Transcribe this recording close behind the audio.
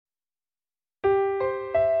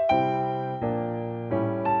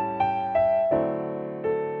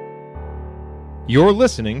You're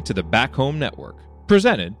listening to the Back Home Network,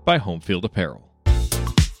 presented by Homefield Apparel.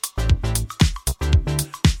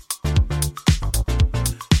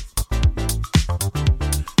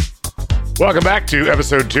 Welcome back to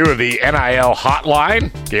episode 2 of the NIL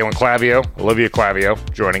Hotline. Galen Clavio, Olivia Clavio,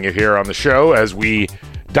 joining you here on the show as we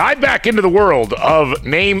dive back into the world of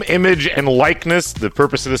name, image, and likeness. The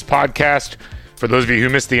purpose of this podcast, for those of you who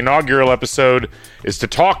missed the inaugural episode, is to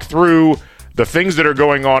talk through the things that are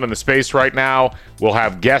going on in the space right now. We'll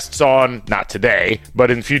have guests on, not today,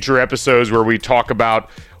 but in future episodes where we talk about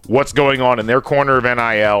what's going on in their corner of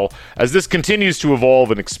NIL. As this continues to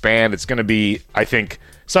evolve and expand, it's going to be, I think,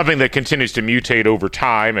 something that continues to mutate over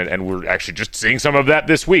time, and we're actually just seeing some of that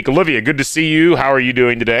this week. Olivia, good to see you. How are you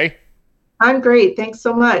doing today? I'm great. Thanks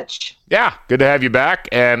so much. Yeah, good to have you back,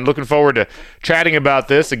 and looking forward to chatting about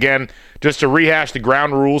this. Again, just to rehash the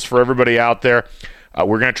ground rules for everybody out there.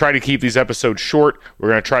 We're going to try to keep these episodes short. We're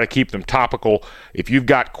going to try to keep them topical. If you've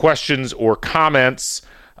got questions or comments,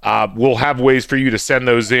 we'll have ways for you to send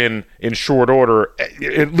those in short order.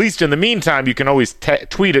 At least in the meantime, you can always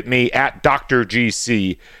tweet at me at Dr.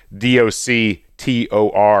 GC, DOCTORGC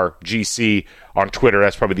on Twitter.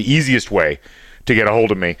 That's probably the easiest way to get a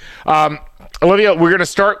hold of me. Olivia, we're going to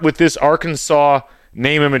start with this Arkansas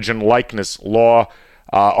name, image, and likeness law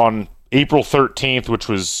on April 13th, which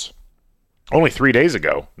was only 3 days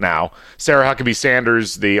ago now. Sarah Huckabee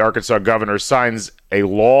Sanders, the Arkansas governor, signs a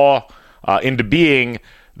law into being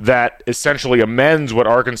that essentially amends what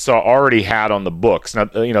Arkansas already had on the books. Now,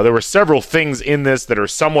 there were several things in this that are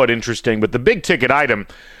somewhat interesting, but the big ticket item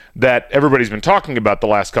that everybody's been talking about the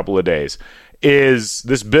last couple of days is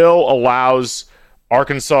this bill allows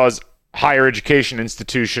Arkansas's higher education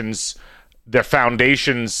institutions, their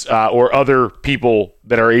foundations, or other people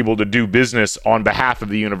that are able to do business on behalf of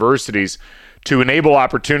the universities to enable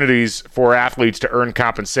opportunities for athletes to earn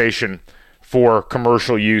compensation for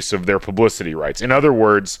commercial use of their publicity rights. In other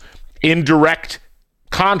words, in direct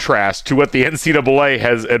contrast to what the NCAA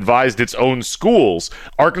has advised its own schools,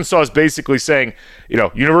 Arkansas is basically saying,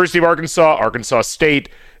 University of Arkansas, Arkansas State,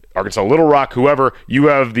 Arkansas Little Rock, whoever, you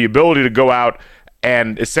have the ability to go out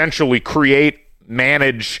and essentially create,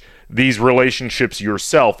 manage these relationships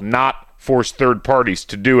yourself, not force third parties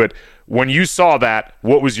to do it. When you saw that,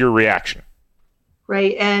 what was your reaction?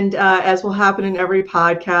 Right. And as will happen in every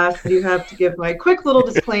podcast, I do have to give my quick little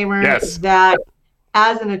disclaimer Yes. that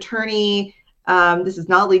as an attorney, this is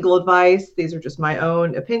not legal advice. These are just my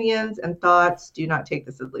own opinions and thoughts. Do not take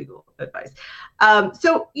this as legal advice.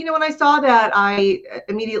 So, when I saw that, I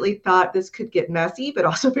immediately thought this could get messy, but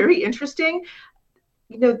also very interesting.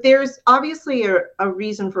 There's obviously a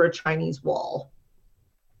reason for a Chinese wall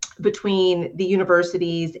between the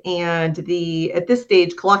universities and the, at this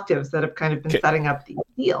stage, collectives that have kind of been setting up these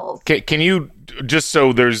deals. Can you, just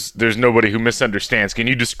so there's nobody who misunderstands, can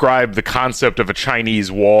you describe the concept of a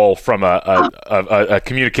Chinese wall from a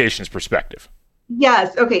communications perspective?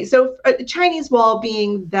 Yes. Okay. So a Chinese wall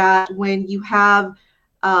being that when you have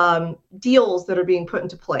deals that are being put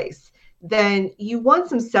into place, then you want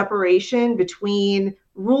some separation between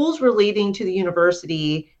rules relating to the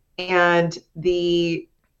university and the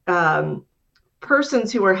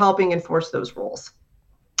persons who are helping enforce those rules.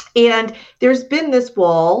 And there's been this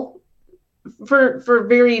wall for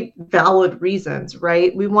very valid reasons,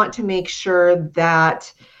 right? We want to make sure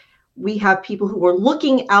that we have people who are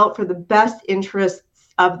looking out for the best interests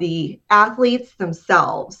of the athletes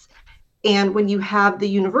themselves. And when you have the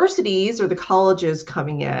universities or the colleges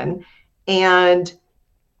coming in and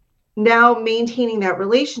now maintaining that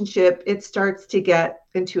relationship, it starts to get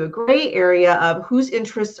into a gray area of whose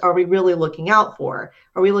interests are we really looking out for?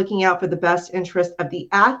 Are we looking out for the best interest of the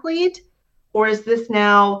athlete? Or is this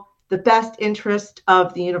now the best interest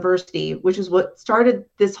of the university, which is what started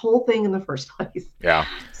this whole thing in the first place? Yeah.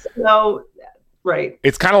 So, right.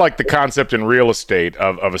 It's kind of like the concept in real estate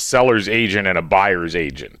of a seller's agent and a buyer's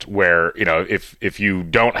agent, where, if you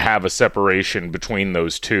don't have a separation between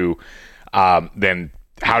those two, then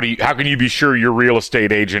how can you be sure your real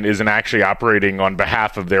estate agent isn't actually operating on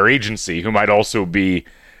behalf of their agency, who might also be,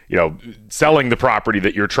 selling the property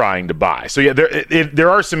that you're trying to buy? So yeah,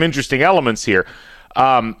 there are some interesting elements here.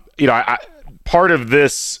 Part of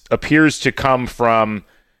this appears to come from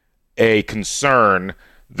a concern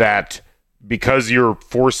that because you're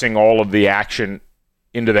forcing all of the action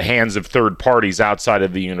into the hands of third parties outside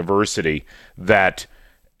of the university, that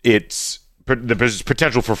there's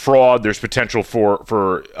potential for fraud. There's potential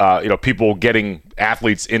for people getting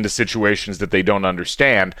athletes into situations that they don't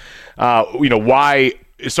understand. Why?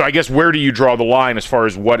 So I guess, where do you draw the line as far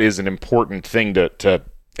as what is an important thing to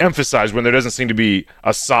emphasize when there doesn't seem to be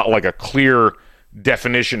a clear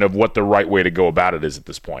definition of what the right way to go about it is at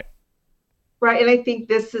this point. Right. And I think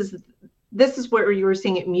this is where you were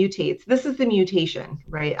saying it mutates. This is the mutation,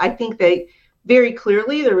 right? I think that very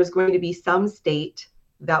clearly there was going to be some state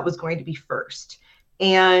that was going to be first.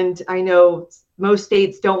 And I know most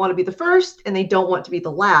states don't want to be the first and they don't want to be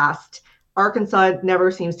the last. Arkansas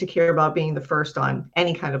never seems to care about being the first on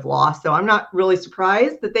any kind of law. So I'm not really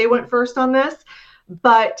surprised that they went first on this.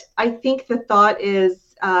 But I think the thought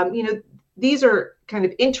is, these are kind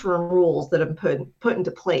of interim rules that have been put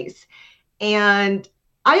into place. And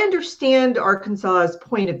I understand Arkansas's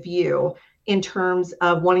point of view in terms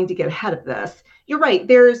of wanting to get ahead of this. You're right.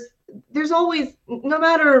 There's always, no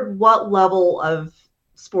matter what level of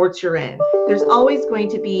sports you're in, there's always going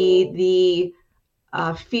to be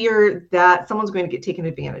the fear that someone's going to get taken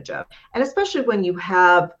advantage of. And especially when you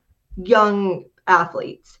have young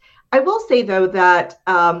athletes. I will say, though, that,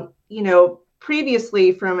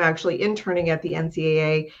 previously from actually interning at the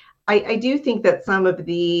NCAA, I do think that some of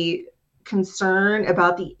the concern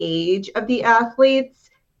about the age of the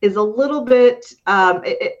athletes is a little bit,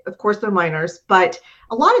 of course, they're minors, but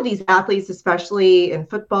a lot of these athletes, especially in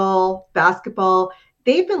football, basketball,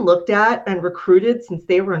 they've been looked at and recruited since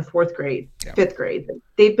they were in fourth grade, fifth grade.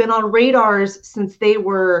 They've been on radars since they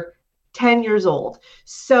were 10 years old.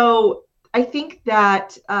 So I think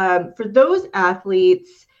that for those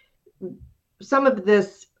athletes, some of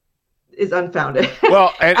this is unfounded.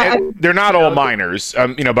 Well, and they're not all minors.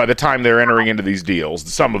 By the time they're entering into these deals,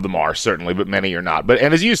 some of them are certainly, but many are not.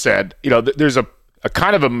 And as you said, there's a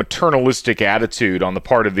kind of a maternalistic attitude on the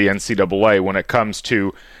part of the NCAA when it comes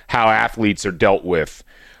to how athletes are dealt with.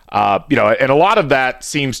 And a lot of that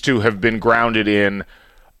seems to have been grounded in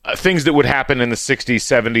things that would happen in the 60s,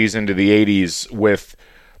 70s, into the 80s with,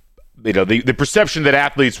 the perception that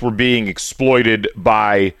athletes were being exploited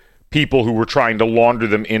by people who were trying to launder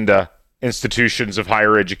them into institutions of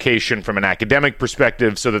higher education from an academic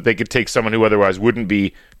perspective so that they could take someone who otherwise wouldn't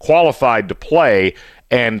be qualified to play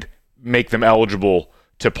and make them eligible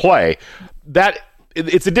to play.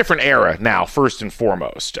 It's a different era now, first and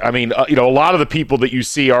foremost. I mean, a lot of the people that you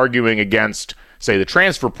see arguing against, say, the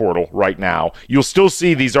transfer portal right now, you'll still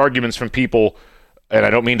see these arguments from people, and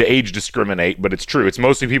I don't mean to age discriminate, but it's true. It's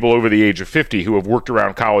mostly people over the age of 50 who have worked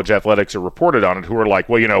around college athletics or reported on it, who are like,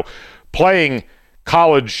 well, playing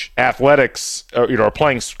college athletics, or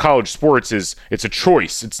playing college sports it's a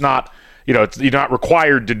choice. It's not, you're not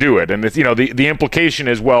required to do it. And it's, the implication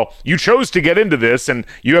is, well, you chose to get into this and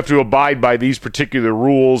you have to abide by these particular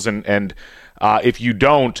rules. And if you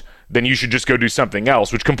don't, then you should just go do something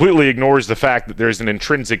else, which completely ignores the fact that there's an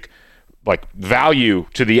intrinsic value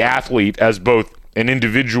to the athlete as both an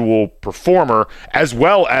individual performer as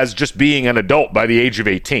well as just being an adult by the age of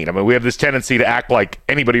 18. I mean, we have this tendency to act like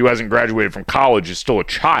anybody who hasn't graduated from college is still a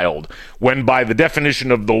child, when by the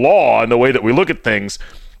definition of the law and the way that we look at things,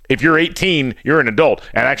 if you're 18, you're an adult.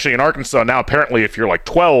 And actually in Arkansas now, apparently if you're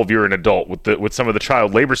 12, you're an adult with some of the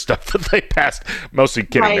child labor stuff that they passed. Mostly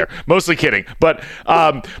kidding right. There. Mostly kidding. But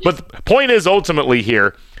the point is ultimately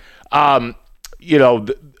here, getting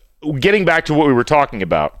back to what we were talking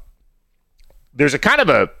about, there's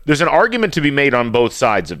an argument to be made on both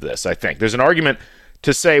sides of this, I think. There's an argument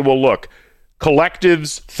to say, well, look,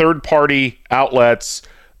 collectives, third-party outlets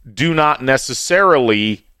do not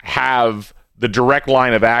necessarily have the direct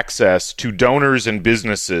line of access to donors and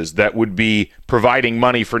businesses that would be providing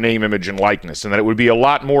money for name, image, and likeness, and that it would be a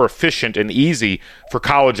lot more efficient and easy for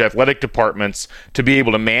college athletic departments to be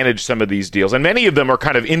able to manage some of these deals. And many of them are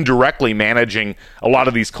kind of indirectly managing a lot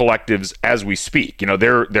of these collectives as we speak.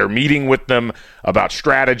 They're meeting with them about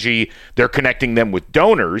strategy. They're connecting them with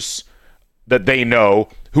donors that they know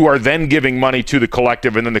who are then giving money to the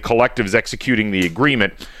collective, and then the collective is executing the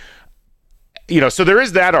agreement. So there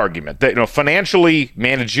is that argument that, financially,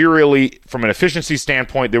 managerially, from an efficiency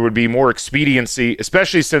standpoint, there would be more expediency,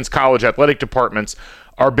 especially since college athletic departments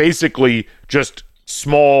are basically just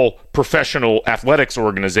small professional athletics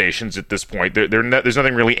organizations at this point. There's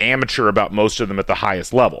nothing really amateur about most of them at the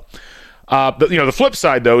highest level. The flip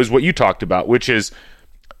side, though, is what you talked about, which is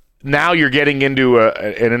now you're getting into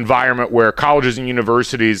an environment where colleges and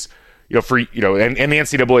universities, and the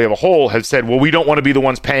NCAA as a whole have said, well, we don't want to be the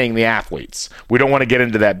ones paying the athletes. We don't want to get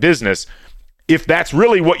into that business. If that's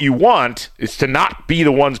really what you want, is to not be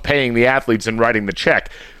the ones paying the athletes and writing the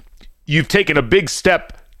check, you've taken a big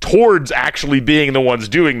step towards actually being the ones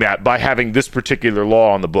doing that by having this particular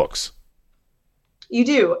law on the books. You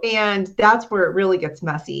do, and that's where it really gets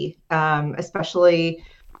messy, especially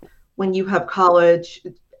when you have college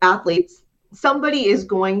athletes. Somebody is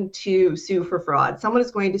going to sue for fraud. Someone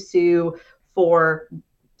is going to sue for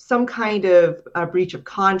some kind of breach of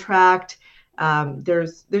contract. but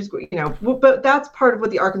that's part of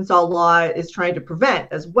what the Arkansas law is trying to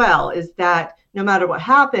prevent as well, is that no matter what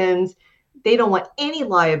happens, they don't want any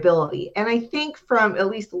liability. And I think from at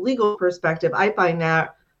least the legal perspective, I find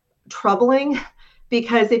that troubling,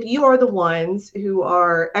 because if you are the ones who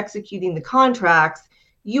are executing the contracts,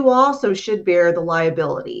 you also should bear the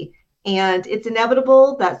liability. And it's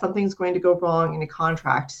inevitable that something's going to go wrong in a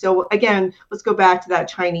contract. So again, let's go back to that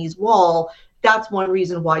Chinese wall. That's one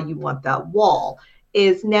reason why you want that wall,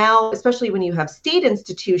 is now, especially when you have state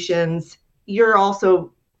institutions, you're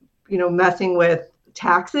also, messing with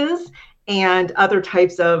taxes and other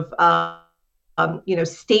types of,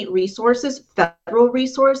 state resources,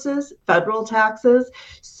 federal taxes.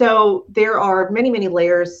 So there are many, many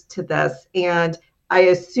layers to this. And I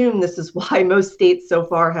assume this is why most states so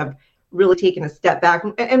far have really taken a step back,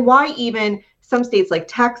 and why even some states like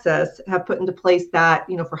Texas have put into place that,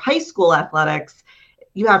 for high school athletics,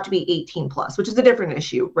 you have to be 18 plus, which is a different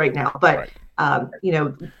issue right now. But,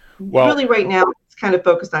 really right now, it's kind of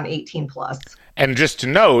focused on 18 plus. And just to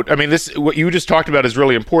note, what you just talked about is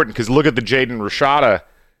really important, because look at the Jaden Rashada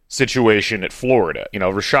situation at Florida.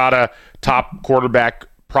 Rashada, top quarterback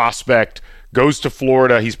prospect, goes to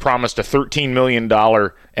Florida. He's promised a $13 million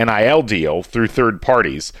NIL deal through third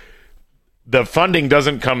parties. The funding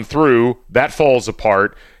doesn't come through. That falls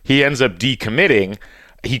apart. He ends up decommitting.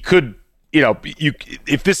 He could,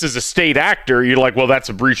 if this is a state actor, you're like, well, that's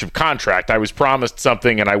a breach of contract. I was promised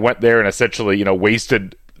something and I went there and essentially,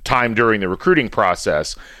 wasted time during the recruiting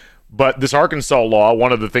process. But this Arkansas law,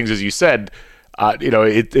 one of the things, as you said,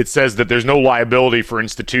 it says that there's no liability for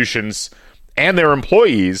institutions and their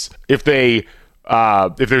employees if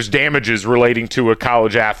there's damages relating to a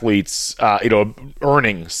college athlete's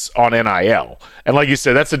earnings on NIL. And like you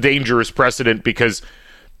said, that's a dangerous precedent, because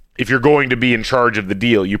if you're going to be in charge of the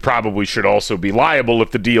deal, you probably should also be liable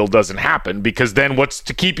if the deal doesn't happen, because then what's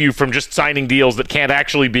to keep you from just signing deals that can't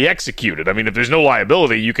actually be executed? If there's no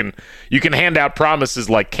liability, you can hand out promises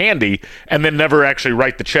like candy and then never actually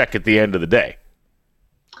write the check at the end of the day.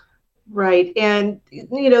 Right. And,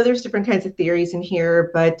 there's different kinds of theories in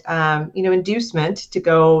here, but, inducement to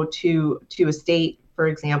go to a state, for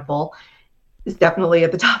example, is definitely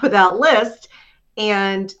at the top of that list.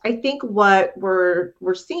 And I think what we're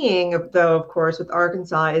seeing, though, of course, with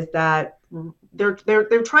Arkansas, is that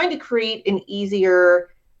they're trying to create an easier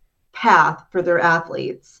path for their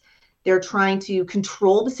athletes. They're trying to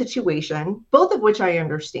control the situation, both of which I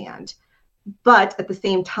understand. But at the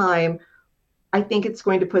same time, I think it's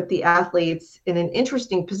going to put the athletes in an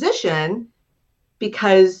interesting position,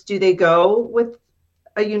 because do they go with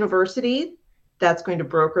a university that's going to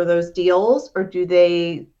broker those deals, or do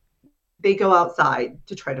they go outside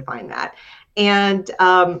to try to find that? And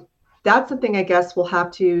that's something I guess we'll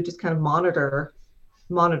have to just kind of monitor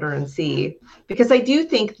and see, because I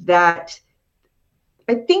think that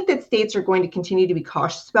states are going to continue to be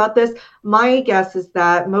cautious about this. My guess is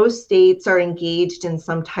that most states are engaged in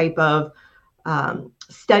some type of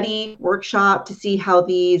study workshop to see how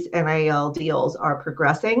these NIL deals are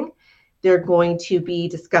progressing. They're going to be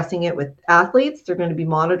discussing it with athletes. They're going to be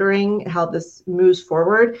monitoring how this moves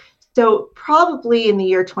forward. So probably in the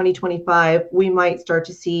year 2025, we might start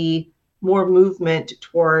to see more movement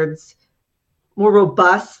towards more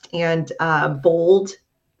robust and bold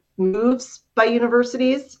moves by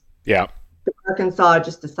universities. Yeah. Arkansas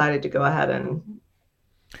just decided to go ahead and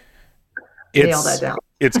nail that down.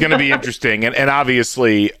 It's going to be interesting. And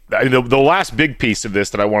obviously, the last big piece of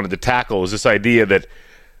this that I wanted to tackle is this idea that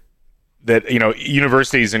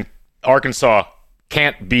universities in Arkansas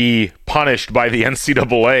can't be punished by the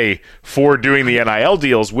NCAA for doing the NIL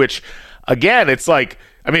deals, which, again, it's like,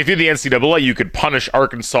 if you're the NCAA, you could punish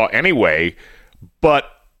Arkansas anyway, but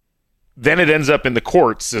then it ends up in the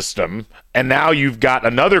court system, and now you've got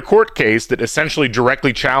another court case that essentially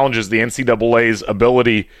directly challenges the NCAA's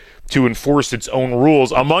ability to enforce its own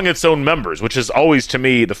rules among its own members, which is always, to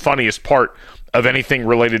me, the funniest part of anything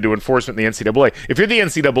related to enforcement in the NCAA. If you're the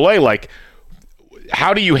NCAA,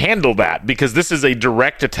 how do you handle that? Because this is a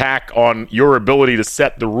direct attack on your ability to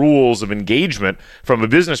set the rules of engagement from a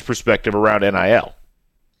business perspective around NIL.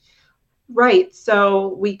 Right.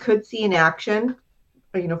 So we could see an action,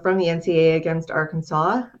 from the NCAA against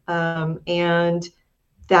Arkansas. And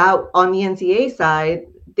that on the NCAA side,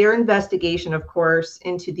 their investigation, of course,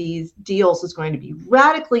 into these deals is going to be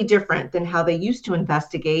radically different than how they used to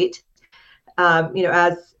investigate.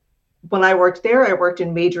 As when I worked there, I worked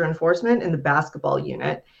in major enforcement in the basketball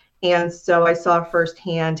unit. And so I saw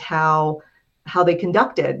firsthand how they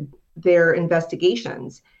conducted their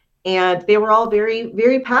investigations. And they were all very,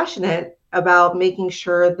 very passionate about making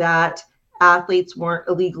sure that athletes weren't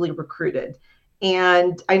illegally recruited.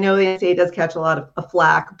 And I know the NCAA does catch a lot of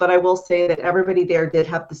flack, but I will say that everybody there did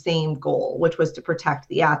have the same goal, which was to protect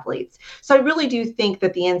the athletes. So I really do think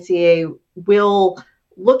that the NCAA will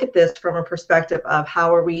look at this from a perspective of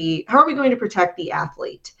how are we going to protect the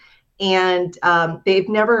athlete? And they've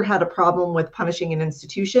never had a problem with punishing an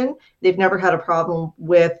institution. They've never had a problem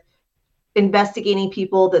with investigating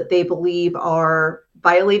people that they believe are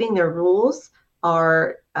violating their rules,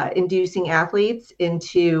 are inducing athletes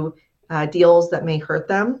into deals that may hurt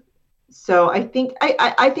them. So I think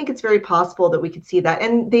it's very possible that we could see that,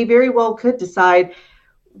 and they very well could decide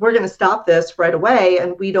we're going to stop this right away,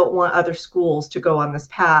 and we don't want other schools to go on this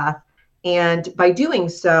path. And by doing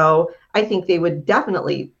so, I think they would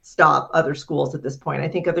definitely stop other schools at this point. I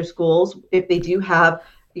think other schools, if they do have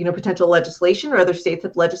potential legislation, or other states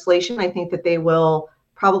have legislation, I think that they will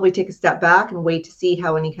probably take a step back and wait to see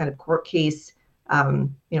how any kind of court case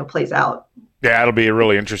plays out. Yeah, it'll be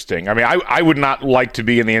really interesting. I mean, I would not like to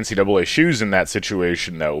be in the NCAA shoes in that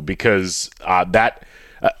situation, though, because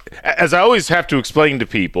as I always have to explain to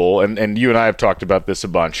people, and you and I have talked about this a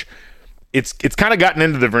bunch, it's kind of gotten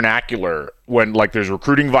into the vernacular when, like, there's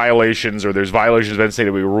recruiting violations or there's violations of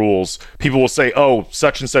NCAA rules. People will say, oh,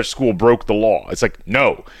 such and such school broke the law. It's like,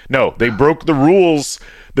 no, they broke the rules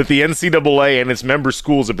that the NCAA and its member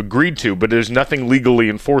schools have agreed to, but there's nothing legally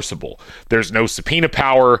enforceable. There's no subpoena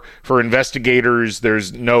power for investigators.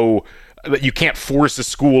 There's no, you can't force a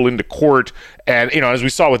school into court. And, as we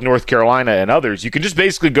saw with North Carolina and others, you can just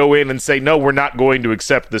basically go in and say, no, we're not going to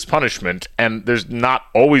accept this punishment. And there's not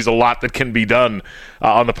always a lot that can be done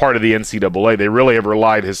on the part of the NCAA. They really have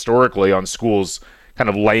relied historically on schools kind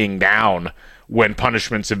of laying down when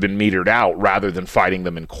punishments have been metered out rather than fighting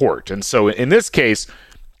them in court. And so in this case,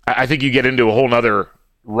 I think you get into a whole nother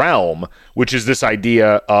realm, which is this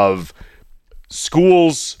idea of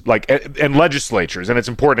schools and legislatures. And it's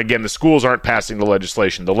important, again, the schools aren't passing the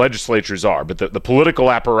legislation. The legislatures are. But the political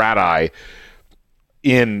apparati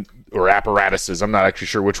or apparatuses, I'm not actually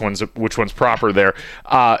sure which one's proper there,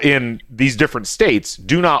 in these different states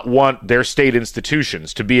do not want their state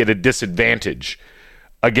institutions to be at a disadvantage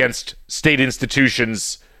against state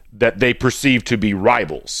institutions that they perceive to be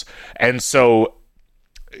rivals. And so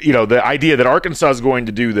the idea that Arkansas is going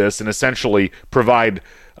to do this and essentially provide,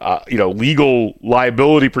 legal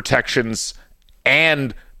liability protections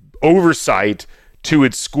and oversight to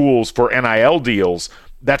its schools for NIL deals,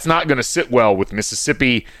 that's not going to sit well with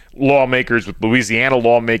Mississippi lawmakers, with Louisiana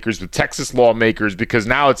lawmakers, with Texas lawmakers, because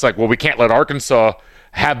now it's like, well, we can't let Arkansas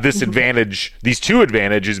have this advantage, these two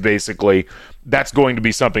advantages, basically. That's going to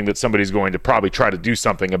be something that somebody's going to probably try to do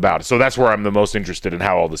something about. So that's where I'm the most interested in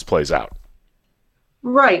how all this plays out.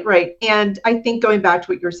 Right. And I think going back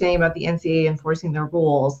to what you're saying about the NCAA enforcing their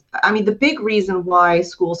rules, I mean, the big reason why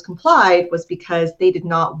schools complied was because they did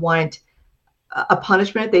not want a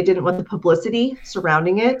punishment. They didn't want the publicity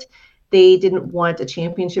surrounding it. They didn't want a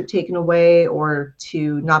championship taken away or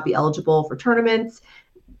to not be eligible for tournaments.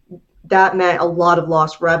 That meant a lot of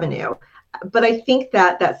lost revenue. But I think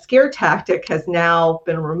that scare tactic has now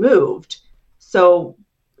been removed. So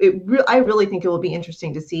I really think it will be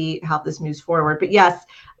interesting to see how this moves forward. But yes,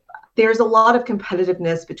 there's a lot of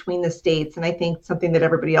competitiveness between the states. And I think something that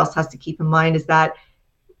everybody else has to keep in mind is that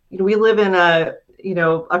we live in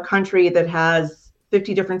a country that has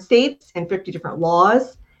 50 different states and 50 different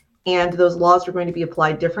laws. And those laws are going to be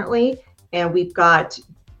applied differently. And we've got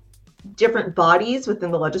different bodies within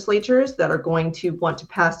the legislatures that are going to want to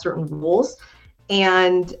pass certain rules.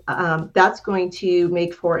 And that's going to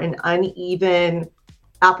make for an uneven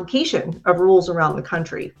application of rules around the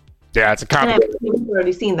country. Yeah, it's we've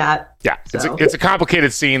already seen that. Yeah, so. It's a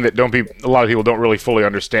complicated scene that a lot of people don't really fully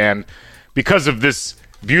understand because of this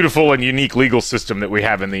beautiful and unique legal system that we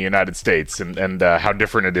have in the United States and how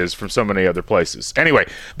different it is from so many other places. Anyway,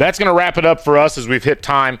 that's going to wrap it up for us as we've hit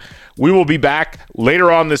time. We will be back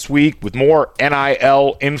later on this week with more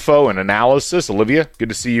NIL info and analysis. Olivia, good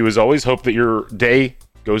to see you as always. Hope that your day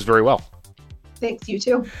goes very well. Thanks, you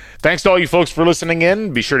too. Thanks to all you folks for listening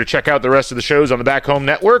in. Be sure to check out the rest of the shows on the Back Home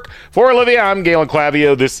Network. For Olivia, I'm Galen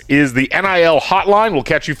Clavio. This is the NIL Hotline. We'll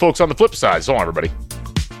catch you folks on the flip side. So long, everybody.